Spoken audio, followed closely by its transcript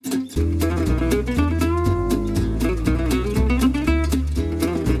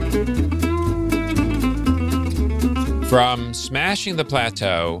From Smashing the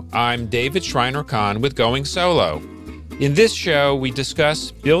Plateau, I'm David Schreiner-Kahn with Going Solo. In this show, we discuss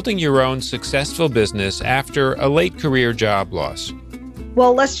building your own successful business after a late career job loss.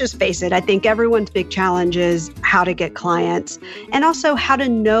 Well, let's just face it. I think everyone's big challenge is how to get clients and also how to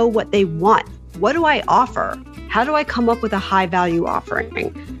know what they want. What do I offer? How do I come up with a high-value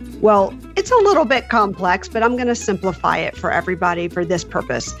offering? Well, it's a little bit complex, but I'm going to simplify it for everybody for this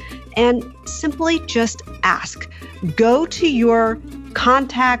purpose. And simply just ask. Go to your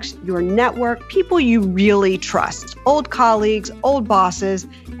contacts, your network, people you really trust, old colleagues, old bosses,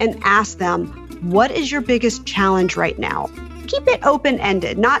 and ask them, what is your biggest challenge right now? Keep it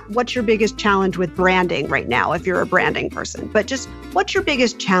open-ended, not what's your biggest challenge with branding right now if you're a branding person, but just what's your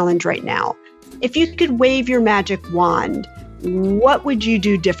biggest challenge right now? If you could wave your magic wand, what would you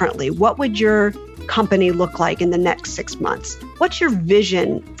do differently? What would your company look like in the next 6 months? What's your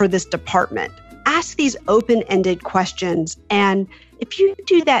vision for this department? Ask these open-ended questions. And if you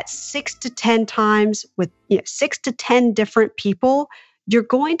do that 6 to 10 times with 6 to 10 different people, you're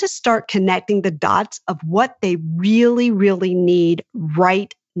going to start connecting the dots of what they really, really need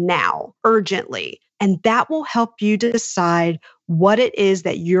right now, urgently. And that will help you decide what it is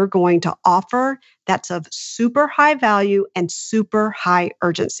that you're going to offer that's of super high value and super high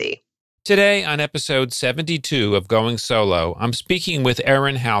urgency. Today on episode 72 of Going Solo, I'm speaking with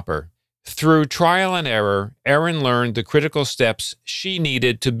Erin Halper. Through trial and error, Erin learned the critical steps she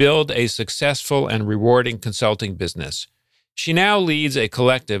needed to build a successful and rewarding consulting business. She now leads a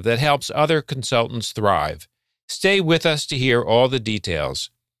collective that helps other consultants thrive. Stay with us to hear all the details.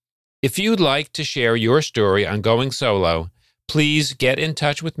 If you'd like to share your story on Going Solo, please get in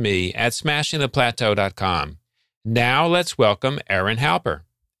touch with me at smashingtheplateau.com. Now let's welcome Erin Halper.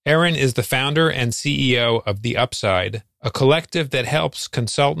 Erin is the founder and CEO of The Upside, a collective that helps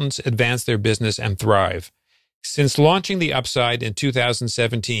consultants advance their business and thrive. Since launching The Upside in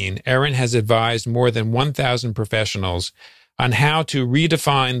 2017, Erin has advised more than 1,000 professionals on how to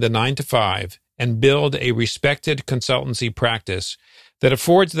redefine the 9-to-5 and build a respected consultancy practice that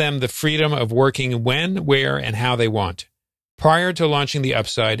affords them the freedom of working when, where, and how they want. Prior to launching The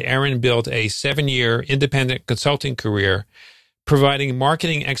Upside, Erin built a 7-year independent consulting career, providing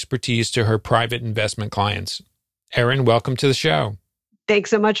marketing expertise to her private investment clients. Erin, welcome to the show.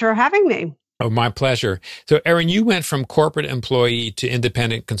 Thanks so much for having me. Oh, my pleasure. So, Erin, you went from corporate employee to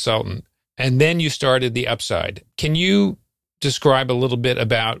independent consultant, and then you started The Upside. Can you describe a little bit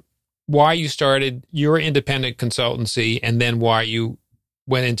about why you started your independent consultancy and then why you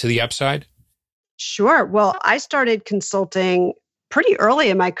went into The Upside? Sure. Well, I started consulting pretty early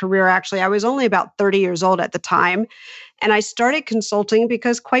in my career, actually. I was only about 30 years old at the time. And I started consulting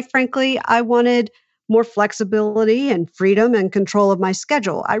because, quite frankly, I wanted more flexibility and freedom and control of my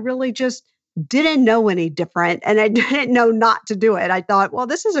schedule. I really just didn't know any different, and I didn't know not to do it. I thought, well,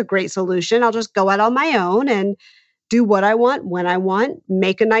 this is a great solution. I'll just go out on my own and do what I want, when I want,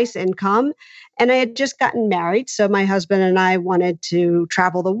 make a nice income. And I had just gotten married. So my husband and I wanted to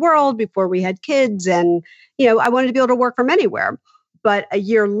travel the world before we had kids. And, I wanted to be able to work from anywhere. But a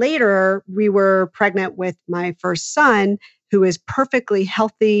year later, we were pregnant with my first son, who is perfectly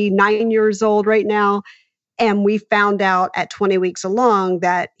healthy, 9 years old right now. And we found out at 20 weeks along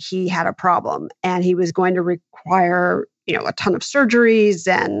that he had a problem and he was going to require, a ton of surgeries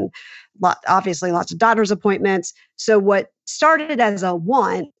and obviously lots of doctor's appointments. So what started as a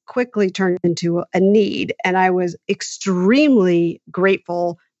want quickly turned into a need. And I was extremely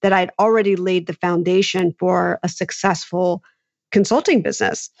grateful that I'd already laid the foundation for a successful consulting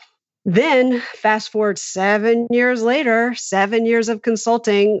business. Then fast forward 7 years later, 7 years of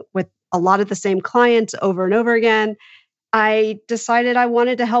consulting with a lot of the same clients over and over again, I decided I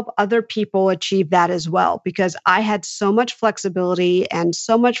wanted to help other people achieve that as well, because I had so much flexibility and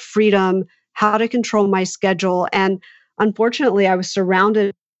so much freedom how to control my schedule. And unfortunately, I was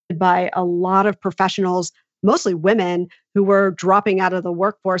surrounded by a lot of professionals, mostly women, who were dropping out of the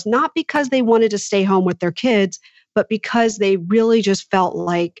workforce, not because they wanted to stay home with their kids, but because they really just felt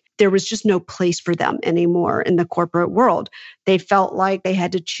like there was just no place for them anymore in the corporate world. They felt like they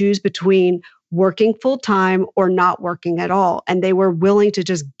had to choose between working full time or not working at all. And they were willing to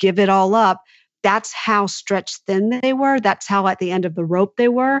just give it all up. That's how stretched thin they were. That's how at the end of the rope they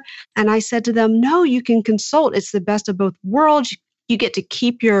were. And I said to them, no, you can consult. It's the best of both worlds. You get to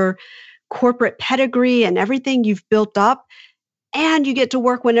keep your corporate pedigree and everything you've built up, and you get to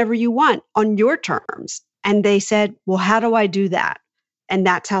work whenever you want on your terms. And they said, well, how do I do that? And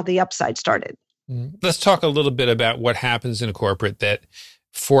that's how The Upside started. Let's talk a little bit about what happens in corporate that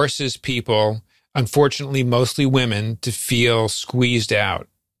forces people, unfortunately, mostly women, to feel squeezed out.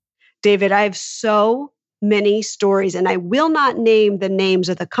 David, I have so many stories, and I will not name the names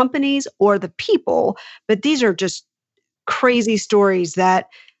of the companies or the people, but these are just crazy stories that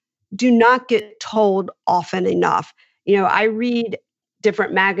do not get told often enough. I read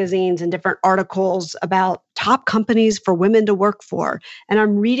different magazines and different articles about top companies for women to work for. And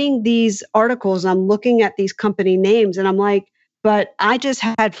I'm reading these articles and I'm looking at these company names and I'm like, but I just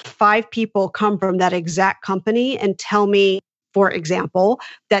had 5 people come from that exact company and tell me, for example,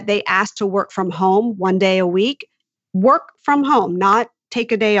 that they asked to work from home 1 day a week, work from home, not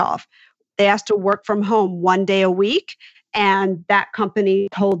take a day off. They asked to work from home 1 day a week. And that company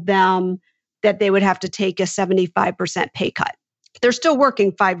told them that they would have to take a 75% pay cut. They're still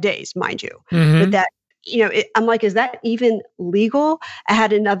working 5 days, mind you. But that, I'm like, is that even legal? I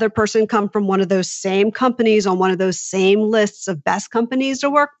had another person come from one of those same companies on one of those same lists of best companies to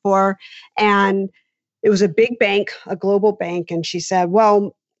work for. And it was a big bank, a global bank. And she said,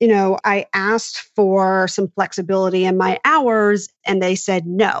 well, I asked for some flexibility in my hours and they said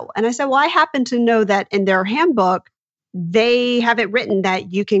no. And I said, well, I happen to know that in their handbook, they have it written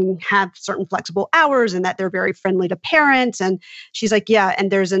that you can have certain flexible hours and that they're very friendly to parents. And she's like, yeah. And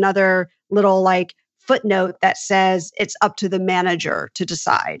there's another little footnote that says it's up to the manager to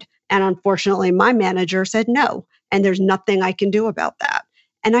decide. And unfortunately, my manager said no. And there's nothing I can do about that.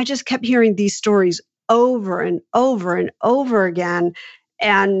 And I just kept hearing these stories over and over and over again.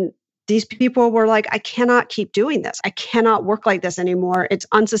 And these people were like, I cannot keep doing this. I cannot work like this anymore. It's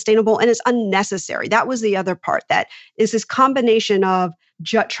unsustainable and it's unnecessary. That was the other part, that is this combination of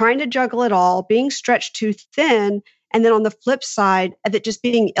trying to juggle it all, being stretched too thin, and then on the flip side of it just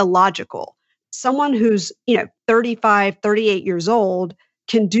being illogical. Someone who's 35, 38 years old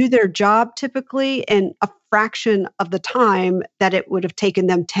can do their job typically in a fraction of the time that it would have taken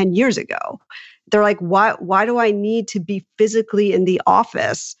them 10 years ago. They're like, why do I need to be physically in the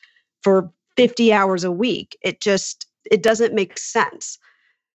office for 50 hours a week? It doesn't make sense.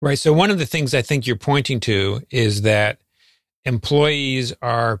 Right. So one of the things I think you're pointing to is that employees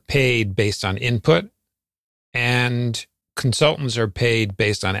are paid based on input and consultants are paid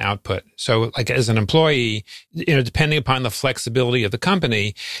based on output. So as an employee, depending upon the flexibility of the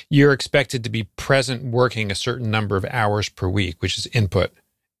company, you're expected to be present working a certain number of hours per week, which is input.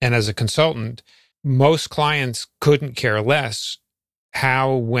 And as a consultant, most clients couldn't care less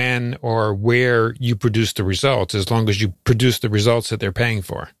how, when, or where you produce the results, as long as you produce the results that they're paying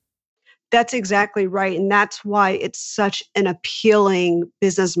for. That's exactly right. And that's why it's such an appealing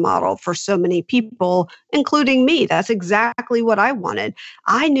business model for so many people, including me. That's exactly what I wanted.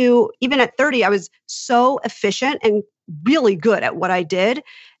 I knew even at 30, I was so efficient and really good at what I did.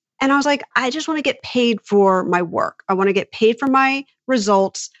 And I was like, I just want to get paid for my work. I want to get paid for my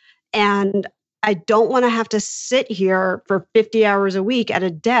results. And I don't want to have to sit here for 50 hours a week at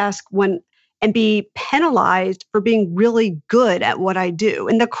a desk and be penalized for being really good at what I do.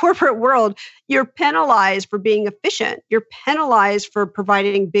 In the corporate world, you're penalized for being efficient. You're penalized for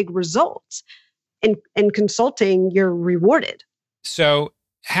providing big results. In consulting, you're rewarded. So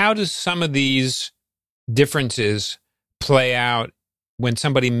how does some of these differences play out when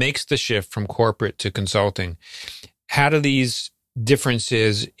somebody makes the shift from corporate to consulting? How do these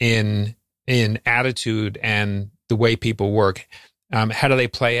differences in attitude and the way people work, how do they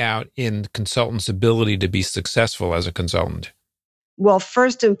play out in consultants' ability to be successful as a consultant? Well,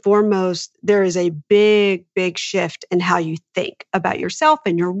 first and foremost, there is a big, big shift in how you think about yourself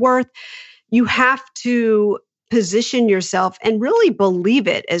and your worth. You have to position yourself and really believe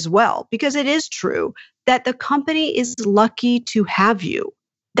it as well, because it is true that the company is lucky to have you.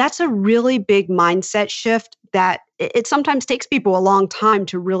 That's a really big mindset shift that it sometimes takes people a long time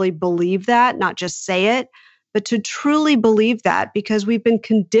to really believe that, not just say it, but to truly believe that, because we've been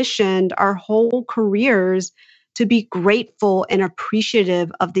conditioned our whole careers to be grateful and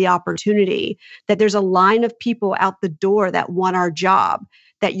appreciative of the opportunity, that there's a line of people out the door that want our job,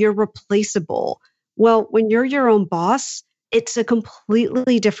 that you're replaceable. Well, when you're your own boss, it's a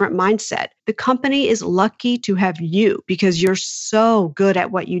completely different mindset. The company is lucky to have you because you're so good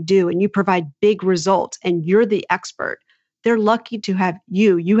at what you do and you provide big results and you're the expert. They're lucky to have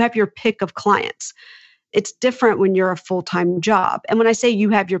you. You have your pick of clients. It's different when you're a full-time job. And when I say you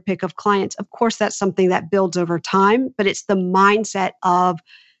have your pick of clients, of course, that's something that builds over time, but it's the mindset of,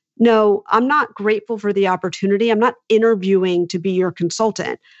 no, I'm not grateful for the opportunity. I'm not interviewing to be your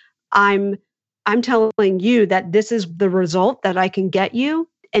consultant. I'm telling you that this is the result that I can get you,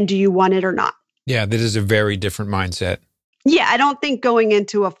 and do you want it or not? Yeah, that is a very different mindset. Yeah, I don't think going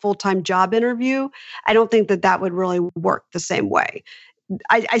into a full-time job interview, I don't think that would really work the same way.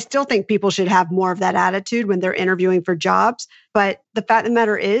 I still think people should have more of that attitude when they're interviewing for jobs. But the fact of the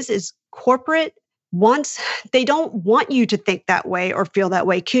matter is corporate once they don't want you to think that way or feel that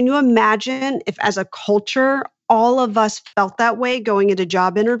way. Can you imagine if, as a culture, all of us felt that way going into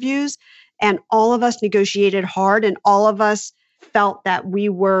job interviews and all of us negotiated hard and all of us felt that we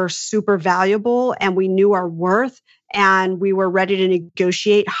were super valuable and we knew our worth and we were ready to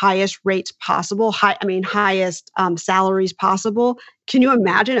negotiate highest rates possible, highest salaries possible? Can you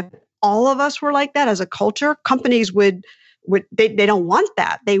imagine if all of us were like that as a culture? Companies they don't want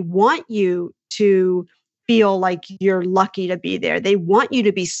that. They want you to feel like you're lucky to be there. They want you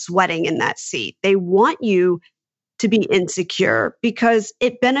to be sweating in that seat. They want you to be insecure because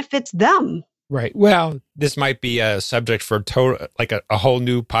it benefits them. Right. Well, this might be a subject for a whole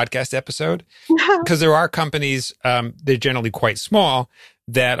new podcast episode, because there are companies, they're generally quite small,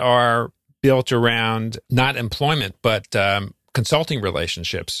 that are built around not employment, but consulting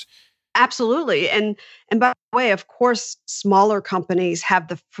relationships. Absolutely. And by the way, of course, smaller companies have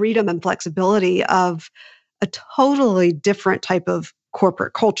the freedom and flexibility of a totally different type of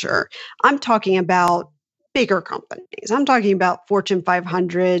corporate culture. I'm talking about bigger companies. I'm talking about Fortune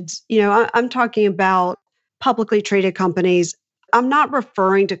 500s. I'm talking about publicly traded companies. I'm not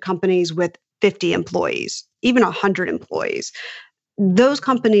referring to companies with 50 employees, even 100 employees. Those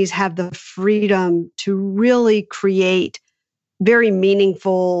companies have the freedom to really create very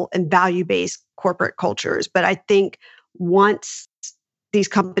meaningful and value-based corporate cultures. But I think once these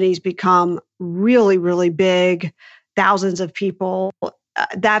companies become really, really big, thousands of people,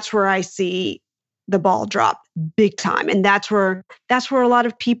 that's where I see the ball drop big time. And that's where a lot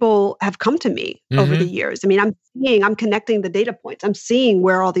of people have come to me over the years. I mean, I'm connecting the data points. I'm seeing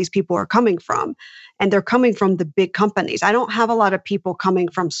where all these people are coming from. And they're coming from the big companies. I don't have a lot of people coming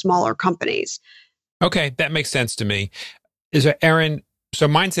from smaller companies. Okay, that makes sense to me. Erin, so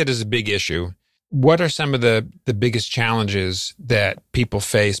mindset is a big issue. What are some of the biggest challenges that people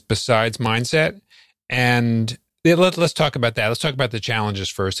face besides mindset? And let's talk about that. Let's talk about the challenges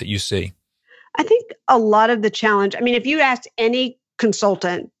first that you see. I think a lot of the challenge, if you asked any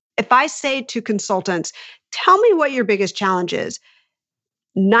consultant, if I say to consultants, tell me what your biggest challenge is,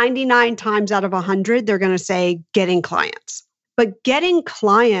 99 times out of 100, they're going to say getting clients. But getting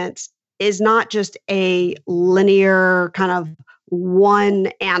clients is not just a linear kind of one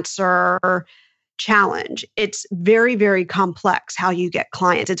answer challenge. It's very, very complex how you get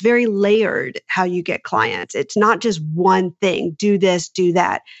clients. It's very layered how you get clients. It's not just one thing, do this, do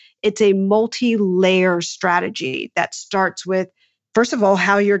that. It's a multi-layer strategy that starts with, first of all,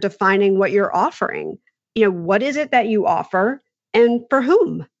 how you're defining what you're offering. What is it that you offer and for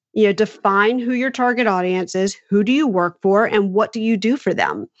whom? Define who your target audience is, who do you work for, and what do you do for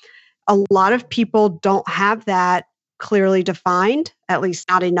them? A lot of people don't have that clearly defined, at least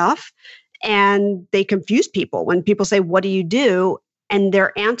not enough. And they confuse people when people say, what do you do? And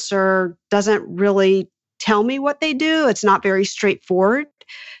their answer doesn't really tell me what they do. It's not very straightforward.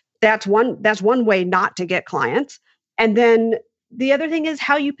 That's one way not to get clients. And then the other thing is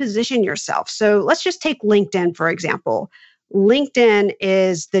how you position yourself. So let's just take LinkedIn, for example. LinkedIn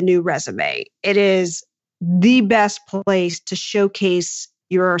is the new resume. It is the best place to showcase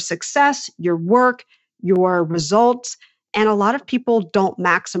your success, your work, your results. And a lot of people don't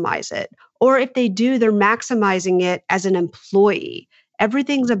maximize it. Or if they do, they're maximizing it as an employee.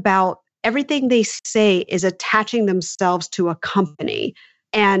 Everything they say is attaching themselves to a company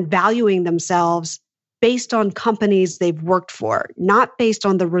and valuing themselves based on companies they've worked for, not based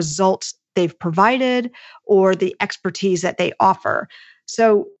on the results they've provided or the expertise that they offer.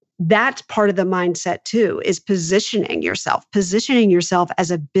 So that's part of the mindset too, is positioning yourself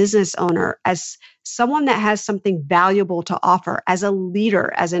as a business owner, as someone that has something valuable to offer, as a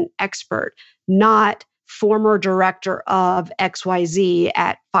leader, as an expert, not former director of XYZ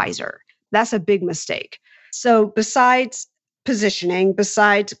at Pfizer. That's a big mistake. So besides positioning,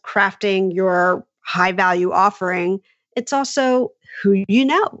 besides crafting your high value offering, it's also who you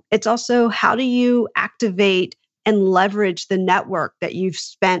know. It's also how do you activate and leverage the network that you've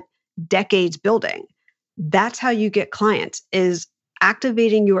spent decades building. That's how you get clients, is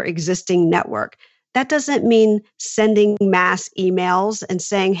activating your existing network. That doesn't mean sending mass emails and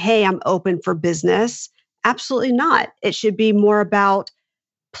saying, hey, I'm open for business. Absolutely not. It should be more about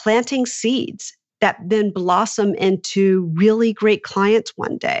planting seeds that then blossom into really great clients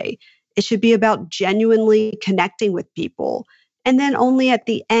one day. It should be about genuinely connecting with people and then only at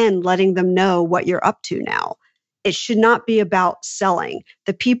the end letting them know what you're up to now. It should not be about selling.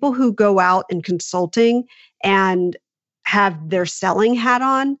 The people who go out in consulting and have their selling hat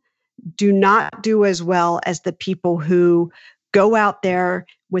on do not do as well as the people who go out there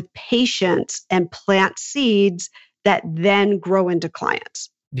with patience and plant seeds that then grow into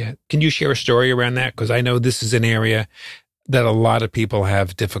clients. Yeah. Can you share a story around that? Because I know this is an area that a lot of people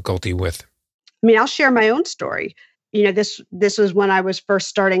have difficulty with. I mean, I'll share my own story. This was when I was first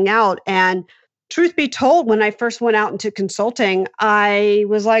starting out, and truth be told, when I first went out into consulting, I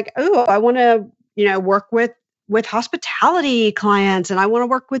was like, "Oh, I want to, work with hospitality clients, and I want to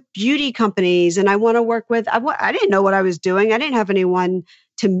work with beauty companies, and I want to work with." I didn't know what I was doing. I didn't have anyone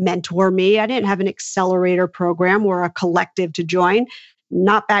to mentor me. I didn't have an accelerator program or a collective to join.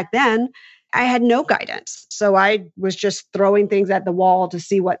 Not back then. I had no guidance, so I was just throwing things at the wall to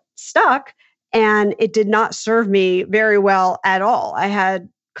see what stuck. And it did not serve me very well at all. I had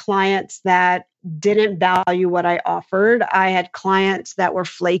clients that didn't value what I offered. I had clients that were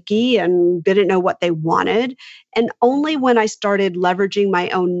flaky and didn't know what they wanted. And only when I started leveraging my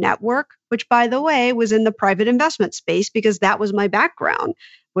own network, which by the way was in the private investment space because that was my background,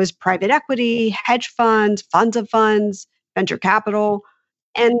 was private equity, hedge funds, funds of funds, venture capital.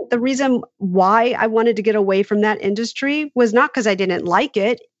 And the reason why I wanted to get away from that industry was not because I didn't like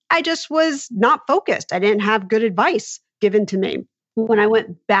it. I just was not focused. I didn't have good advice given to me. When I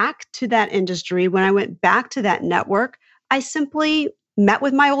went back to that industry, when I went back to that network, I simply met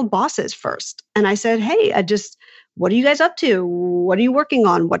with my old bosses first. And I said, "Hey, what are you guys up to? What are you working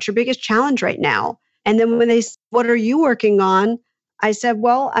on? What's your biggest challenge right now?" And then when they said, "What are you working on?" I said,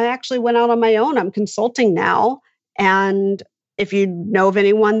 "Well, I actually went out on my own. I'm consulting now. And if you know of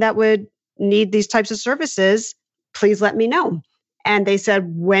anyone that would need these types of services, please let me know." And they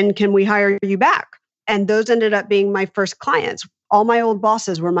said, "When can we hire you back?" And those ended up being my first clients. All my old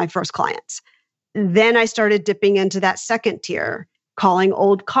bosses were my first clients. Then I started dipping into that second tier, calling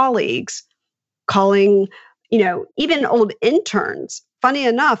old colleagues, calling, even old interns. Funny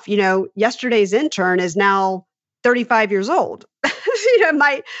enough, yesterday's intern is now 35 years old.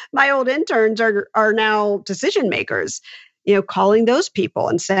 My old interns are now decision makers, calling those people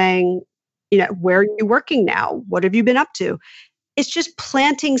and saying, "Where are you working now? What have you been up to?" It's just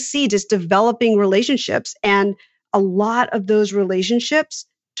planting seeds, it's developing relationships. And a lot of those relationships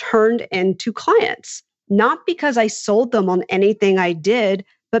turned into clients, not because I sold them on anything I did,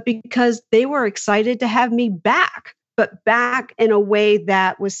 but because they were excited to have me back, but back in a way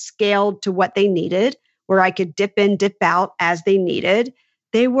that was scaled to what they needed, where I could dip in, dip out as they needed.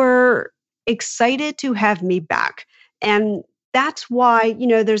 They were excited to have me back. And that's why,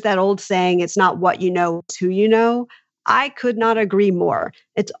 there's that old saying, it's not what you know, it's who you know. I could not agree more.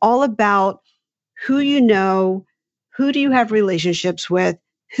 It's all about who you know, who do you have relationships with,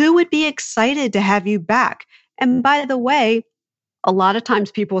 who would be excited to have you back. And by the way, a lot of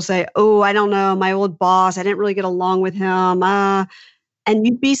times people say, "Oh, I don't know, my old boss, I didn't really get along with him." And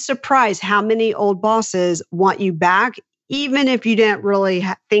you'd be surprised how many old bosses want you back, even if you didn't really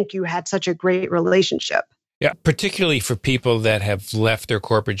think you had such a great relationship. Yeah, particularly for people that have left their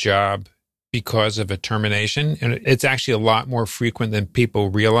corporate job because of a termination. And it's actually a lot more frequent than people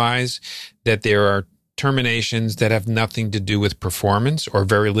realize that there are terminations that have nothing to do with performance or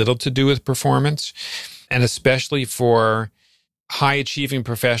very little to do with performance. And especially for high achieving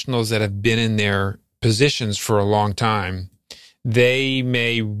professionals that have been in their positions for a long time, they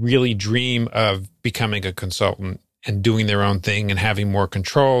may really dream of becoming a consultant and doing their own thing and having more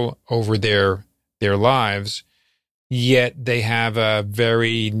control over their lives. Yet they have a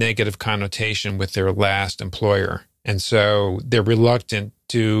very negative connotation with their last employer. And so they're reluctant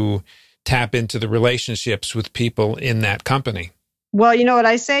to tap into the relationships with people in that company. Well, you know what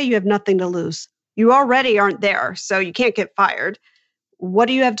I say? You have nothing to lose. You already aren't there, so you can't get fired. What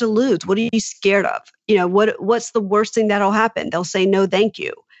do you have to lose? What are you scared of? What's the worst thing that'll happen? They'll say, "No, thank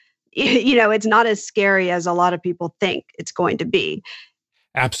you." It's not as scary as a lot of people think it's going to be.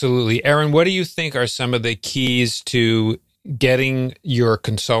 Absolutely. Erin, what do you think are some of the keys to getting your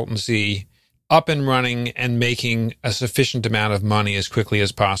consultancy up and running and making a sufficient amount of money as quickly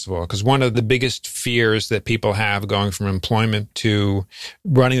as possible? Because one of the biggest fears that people have going from employment to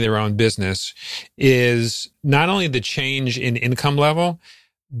running their own business is not only the change in income level,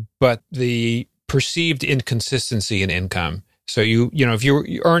 but the perceived inconsistency in income. So if you're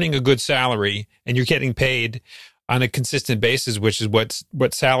earning a good salary and you're getting paid on a consistent basis, which is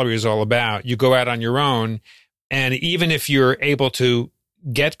what salary is all about, you go out on your own. And even if you're able to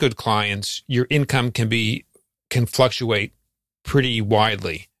get good clients, your income can fluctuate pretty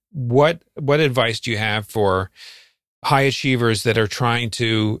widely. What advice do you have for high achievers that are trying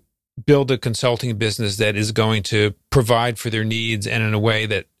to build a consulting business that is going to provide for their needs and in a way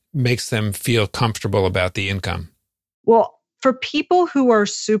that makes them feel comfortable about the income? Well, for people who are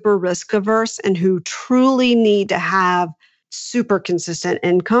super risk averse and who truly need to have super consistent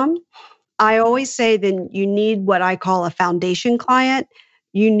income, I always say then you need what I call a foundation client.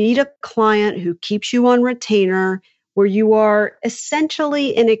 You need a client who keeps you on retainer, where you are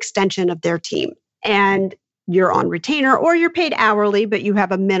essentially an extension of their team. And you're on retainer or you're paid hourly, but you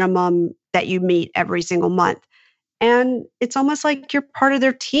have a minimum that you meet every single month. And it's almost like you're part of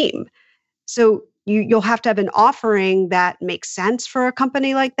their team. So you'll have to have an offering that makes sense for a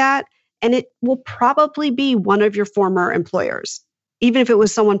company like that. And it will probably be one of your former employers. Even if it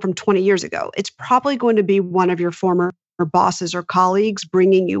was someone from 20 years ago, it's probably going to be one of your former bosses or colleagues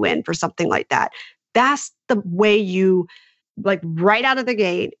bringing you in for something like that. That's the way you, like right out of the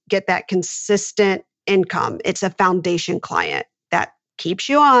gate, get that consistent income. It's a foundation client that keeps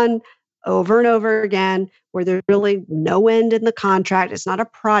you on over and over again, where there's really no end in the contract. It's not a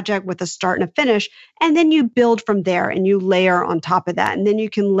project with a start and a finish. And then you build from there and you layer on top of that. And then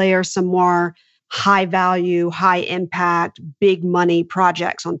you can layer some more high value, high impact, big money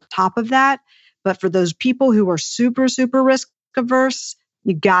projects on top of that. But for those people who are super, super risk averse,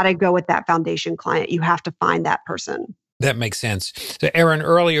 you got to go with that foundation client. You have to find that person. That makes sense. So, Erin,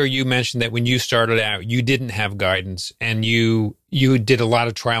 earlier you mentioned that when you started out, you didn't have guidance and you did a lot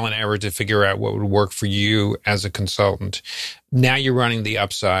of trial and error to figure out what would work for you as a consultant. Now you're running the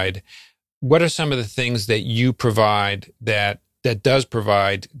Upside. What are some of the things that you provide that does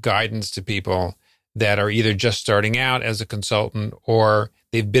provide guidance to people that are either just starting out as a consultant or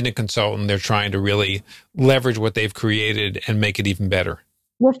they've been a consultant, they're trying to really leverage what they've created and make it even better?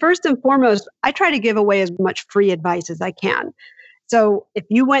 Well, first and foremost, I try to give away as much free advice as I can. So if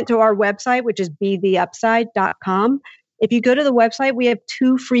you went to our website, which is betheupside.com, if you go to the website, we have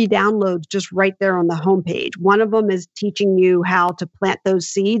 2 free downloads just right there on the homepage. One of them is teaching you how to plant those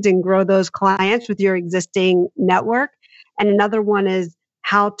seeds and grow those clients with your existing network. And another one is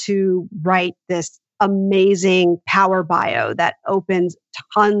how to write this amazing power bio that opens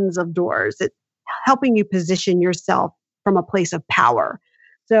tons of doors. It's helping you position yourself from a place of power.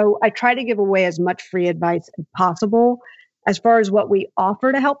 So I try to give away as much free advice as possible. As far as what we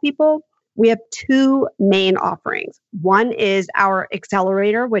offer to help people, we have 2 main offerings. One is our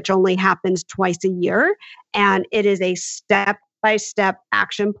accelerator, which only happens twice a year. And it is a step-by-step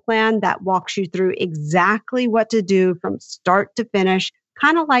action plan that walks you through exactly what to do from start to finish,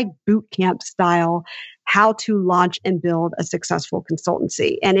 kind of like boot camp style, how to launch and build a successful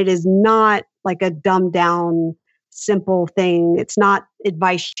consultancy. And it is not like a dumbed down simple thing. It's not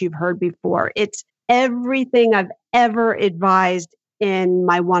advice you've heard before. It's everything I've ever advised in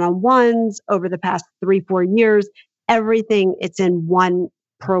my one-on-ones over the past 3-4 years. Everything, it's in one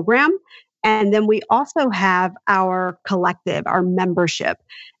program. And then we also have our collective, our membership.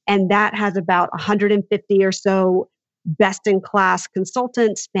 And that has about 150 or so best-in-class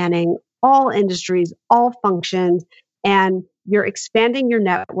consultants spanning all industries, all functions. And you're expanding your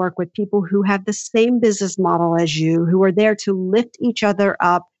network with people who have the same business model as you, who are there to lift each other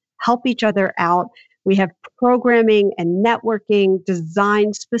up, help each other out. We have programming and networking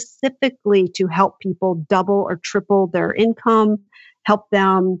designed specifically to help people double or triple their income, help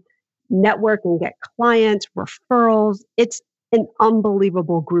them network and get clients, referrals. It's an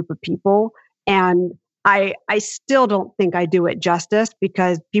unbelievable group of people. And I still don't think I do it justice,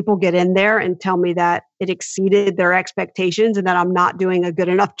 because people get in there and tell me that it exceeded their expectations and that I'm not doing a good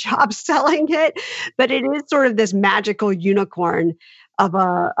enough job selling it. But it is sort of this magical unicorn of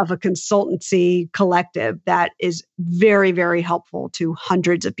a consultancy collective that is very, very helpful to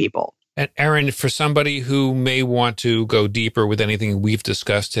hundreds of people. And Erin, for somebody who may want to go deeper with anything we've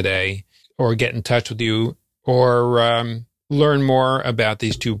discussed today, or get in touch with you, or learn more about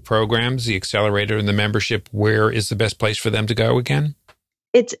these 2 programs, the accelerator and the membership, where is the best place for them to go again?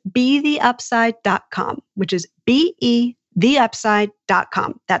 It's betheupside.com, which is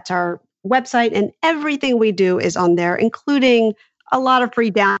betheupside.com. That's our website, and everything we do is on there, including a lot of free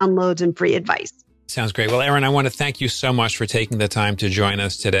downloads and free advice. Sounds great. Well, Erin, I want to thank you so much for taking the time to join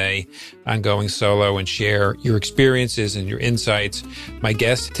us today on Going Solo and share your experiences and your insights. My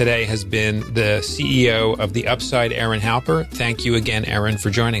guest today has been the CEO of The Upside, Erin Halper. Thank you again, Erin, for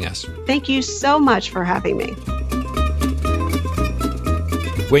joining us. Thank you so much for having me.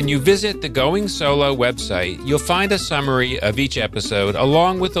 When you visit the Going Solo website, you'll find a summary of each episode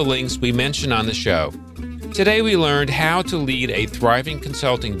along with the links we mention on the show. Today we learned how to lead a thriving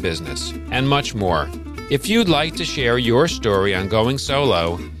consulting business and much more. If you'd like to share your story on Going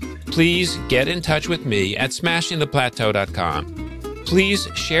Solo, please get in touch with me at smashingtheplateau.com. Please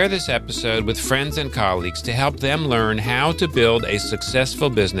share this episode with friends and colleagues to help them learn how to build a successful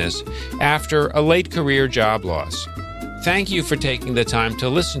business after a late career job loss. Thank you for taking the time to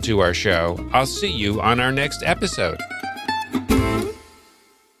listen to our show. I'll see you on our next episode.